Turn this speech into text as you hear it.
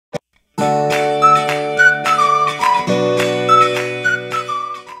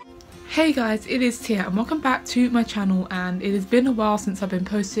Hey guys, it is Tia and welcome back to my channel. And it has been a while since I've been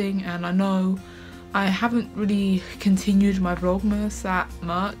posting, and I know I haven't really continued my vlogmas that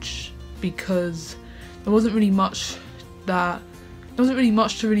much because there wasn't really much to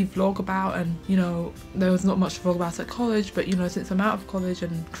really vlog about, and you know, there was not much to vlog about at college. But you know, since I'm out of college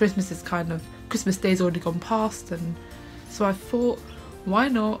and Christmas Day's already gone past, and so I thought, why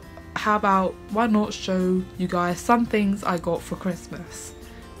not show you guys some things I got for Christmas.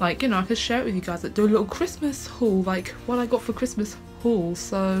 Like, you know, I could share it with you guys, like do a little Christmas haul, like what I got for Christmas haul.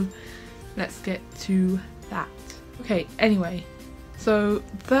 So let's get to that. Okay, anyway, so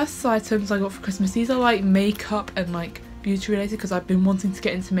first items I got for Christmas, these are like makeup and like beauty related, because I've been wanting to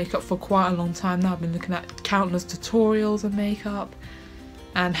get into makeup for quite a long time now. I've been looking at countless tutorials on makeup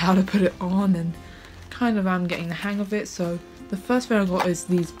and how to put it on, and kind of am getting the hang of it. So the first thing I got is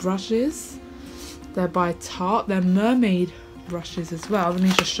these brushes. They're by Tarte, they're mermaid brushes as well. Let me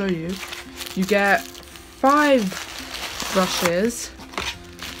just show you. You get 5 brushes,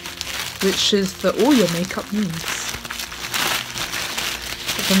 which is for all your makeup needs.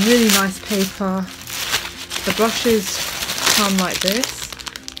 It's some really nice paper. The brushes come like this,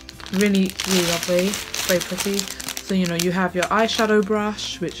 really lovely, very pretty. So you know, you have your eyeshadow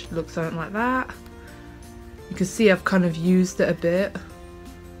brush, which looks something like that. You can see I've kind of used it a bit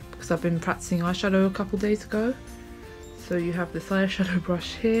because I've been practicing eyeshadow a couple days ago. So you have this eyeshadow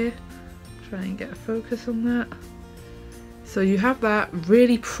brush here, try and get a focus on that. So you have that,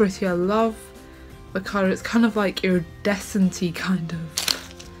 really pretty. I love the colour, it's kind of like iridescent-y kind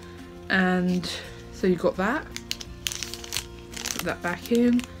of. And so you got that, put that back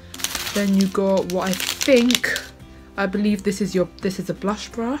in. Then you got what I believe this is a blush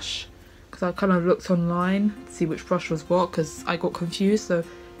brush, because I kind of looked online to see which brush was what, because I got confused. So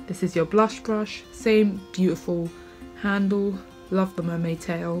this is your blush brush, same beautiful handle, love the mermaid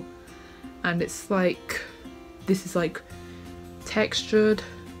tail, and it's like, this is like textured,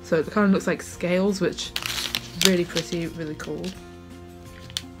 so it kind of looks like scales, which is really pretty, really cool.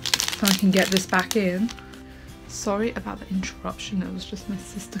 So I can get this back in. Sorry about the interruption, it was just my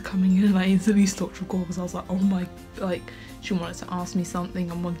sister coming in and I instantly stopped recording because I was like, oh my, like she wanted to ask me something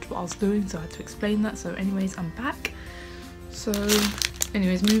and wondered what I was doing, so I had to explain that. So anyways, I'm back. So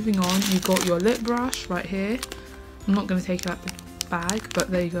anyways, moving on, you got your lip brush right here. I'm not going to take out the bag,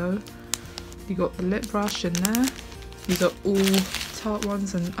 but there you go. You got the lip brush in there. These are all Tarte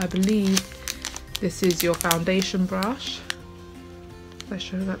ones, and I believe this is your foundation brush. If I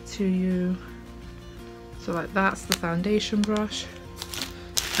show that to you. So like, that's the foundation brush.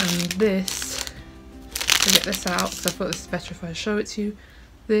 And this, to get this out, because I thought this is better if I show it to you,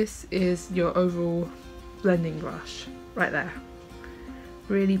 this is your overall blending brush right there.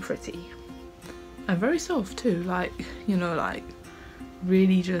 Really pretty. And very soft too, like, you know, like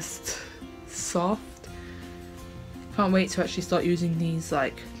really just soft. Can't wait to actually start using these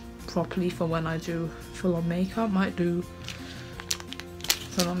like properly for when I do full on makeup. Might do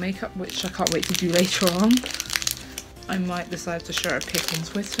full on makeup, which I can't wait to do later on. I might decide to share a pic on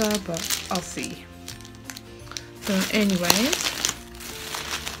Twitter, but I'll see. So anyways,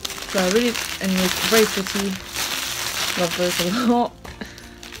 very pretty, love those a lot.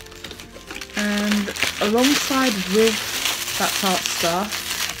 And alongside with that Tarte stuff,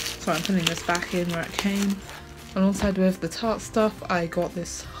 sorry, I'm putting this back in where it came. Alongside with the Tarte stuff, I got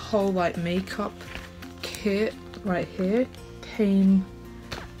this whole like makeup kit right here. Came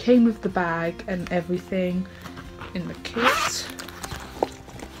with the bag and everything in the kit.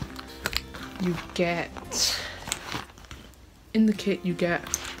 You get, in the kit you get,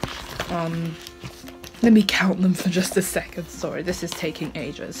 let me count them for just a second, sorry, this is taking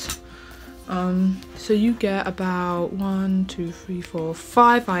ages. So you get about 1, 2, 3, 4,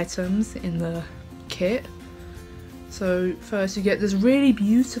 5 items in the kit. So first you get this really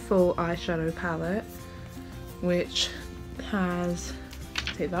beautiful eyeshadow palette, which has,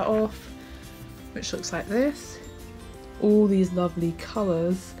 take that off, which looks like this. All these lovely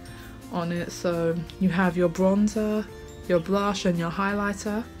colours on it. So you have your bronzer, your blush and your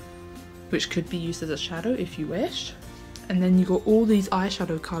highlighter, which could be used as a shadow if you wish. And then you got all these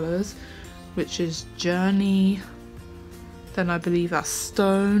eyeshadow colours, which is Journey, then I believe that's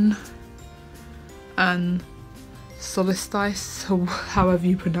Stone, and Solstice, or however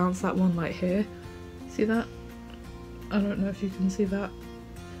you pronounce that one right here. See that? I don't know if you can see that.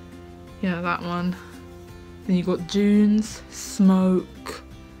 Yeah, that one. Then you got Dunes, Smoke,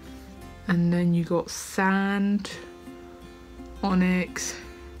 and then you got Sand, Onyx,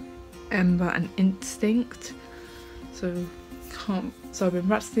 Ember and Instinct. So I've been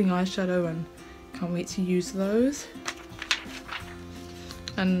practicing eyeshadow and can't wait to use those.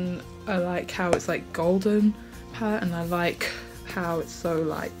 And I like how it's like golden palette, and I like how it's so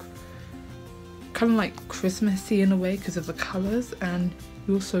like kind of like Christmassy in a way because of the colours. And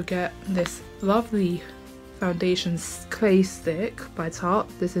you also get this lovely foundation clay stick by Tarte.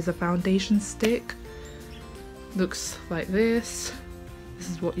 This is a foundation stick, looks like this. This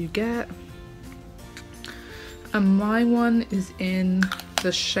is what you get, and my one is in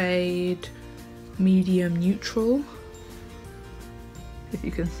the shade medium neutral, if you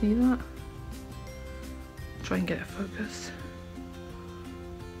can see that. Try and get it focused.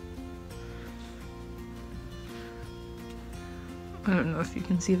 I don't know if you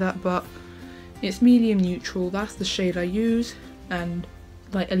can see that, but it's medium neutral. That's the shade I use, and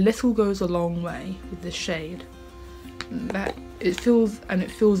like a little goes a long way with this shade. That it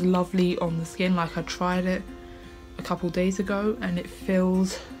feels lovely on the skin. Like I tried it a couple days ago and it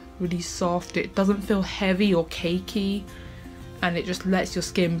feels really soft. It doesn't feel heavy or cakey, and it just lets your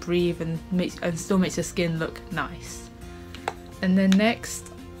skin breathe and still makes your skin look nice. And then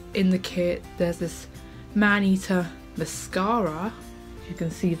next in the kit there's this Man-Eater mascara, if you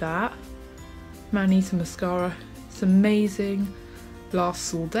can see that. Man-Eater mascara, it's amazing,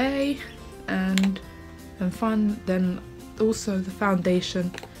 lasts all day and fun. Then also the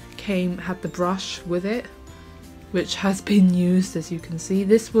foundation had the brush with it, which has been used, as you can see.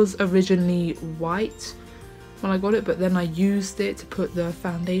 This was originally white when I got it, but then I used it to put the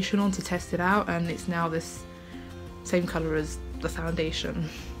foundation on to test it out, and it's now this same colour as the foundation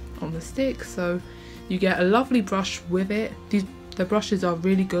on the stick. So you get a lovely brush with it. The brushes are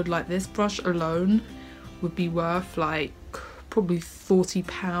really good. Like this brush alone would be worth like probably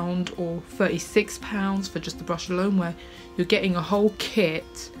 £40 or £36 for just the brush alone, where you're getting a whole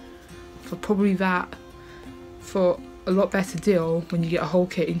kit for probably that, for a lot better deal when you get a whole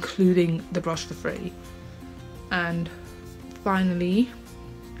kit including the brush for free. And finally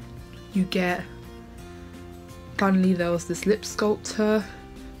there was this lip sculptor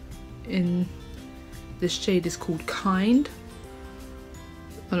in this shade, is called Kind.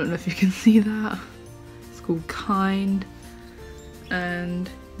 I don't know if you can see that. It's called Kind, and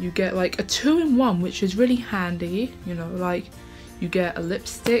you get like a 2-in-1, which is really handy. You know, like you get a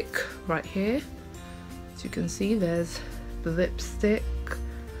lipstick right here, as you can see. There's the lipstick,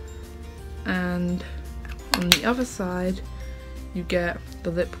 and on the other side you get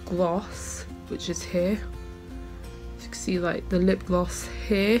the lip gloss, which is here. As you can see, like the lip gloss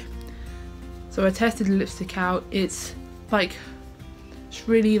here. So I tested the lipstick out. It's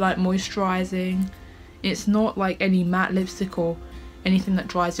really like moisturizing. It's not like any matte lipstick or anything that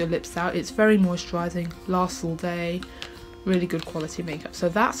dries your lips out. It's very moisturizing, lasts all day, really good quality makeup. So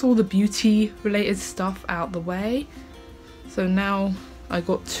that's all the beauty related stuff out the way. So now I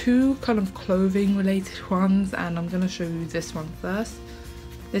got two kind of clothing related ones, and I'm gonna show you this one first.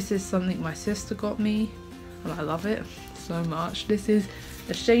 This is something my sister got me and I love it so much. This is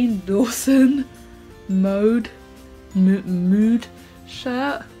a Shane Dawson mood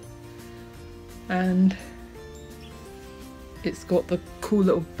shirt, and it's got the cool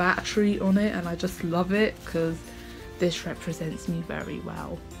little battery on it, and I just love it because this represents me very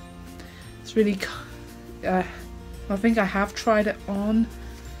well. It's really I think I have tried it on,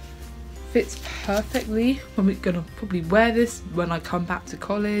 fits perfectly. I'm gonna probably wear this when I come back to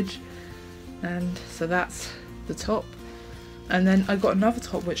college. And so that's the top. And then I got another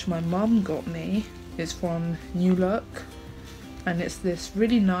top which my mum got me. It's from New Look, and it's this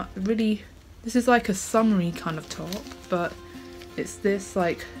this is like a summery kind of top, but it's this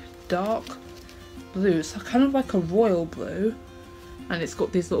like dark blue. It's kind of like a royal blue, and it's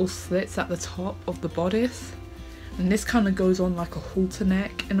got these little slits at the top of the bodice, and this kind of goes on like a halter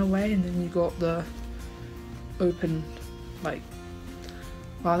neck in a way, and then you got the open, like,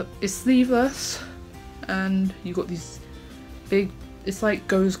 well, it's sleeveless, and you got these big, it's like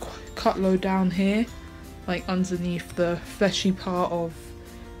goes cut low down here, like underneath the fleshy part of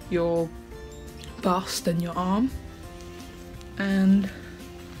your bust and your arm, and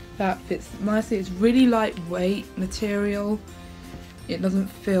that fits nicely. It's really lightweight material. It doesn't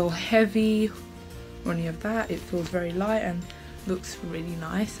feel heavy or any of that. It feels very light and looks really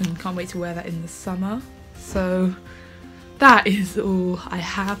nice, and can't wait to wear that in the summer. So that is all I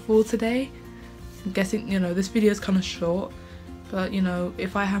have for today. I'm guessing, you know, this video is kind of short, but you know,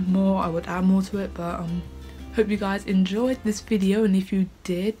 if I have more I would add more to it. But hope you guys enjoyed this video, and if you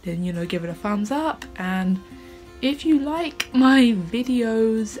did, then you know, give it a thumbs up. And if you like my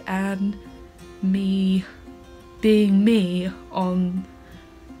videos and me being me on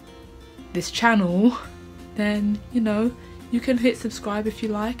this channel, then you know, you can hit subscribe if you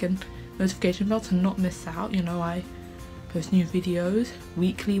like, and notification bell to not miss out. You know, I post new videos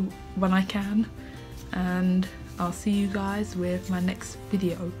weekly when I can, and I'll see you guys with my next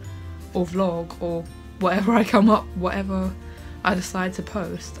video or vlog or whatever I come up, whatever I decide to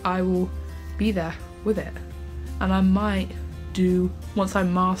post. I will be there with it, and I might do, once I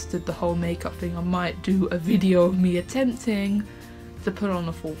mastered the whole makeup thing, I might do a video of me attempting to put on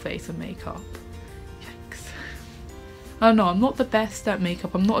a full face of makeup. Yikes. I don't know, I'm not the best at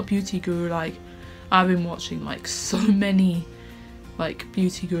makeup, I'm not a beauty guru. Like, I've been watching like so many like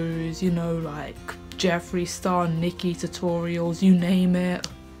beauty gurus, you know, like Jeffree Star, Nikki tutorials, you name it.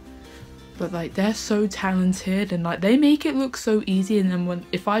 But like, they're so talented and like they make it look so easy, and then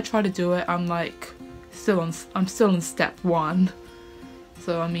if I try to do it, I'm like I'm still on step 1.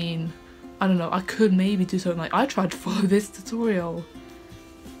 So I mean, I don't know, I could maybe do something like, I tried to follow this tutorial.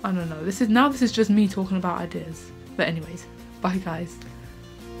 I don't know, this is just me talking about ideas. But anyways, bye guys.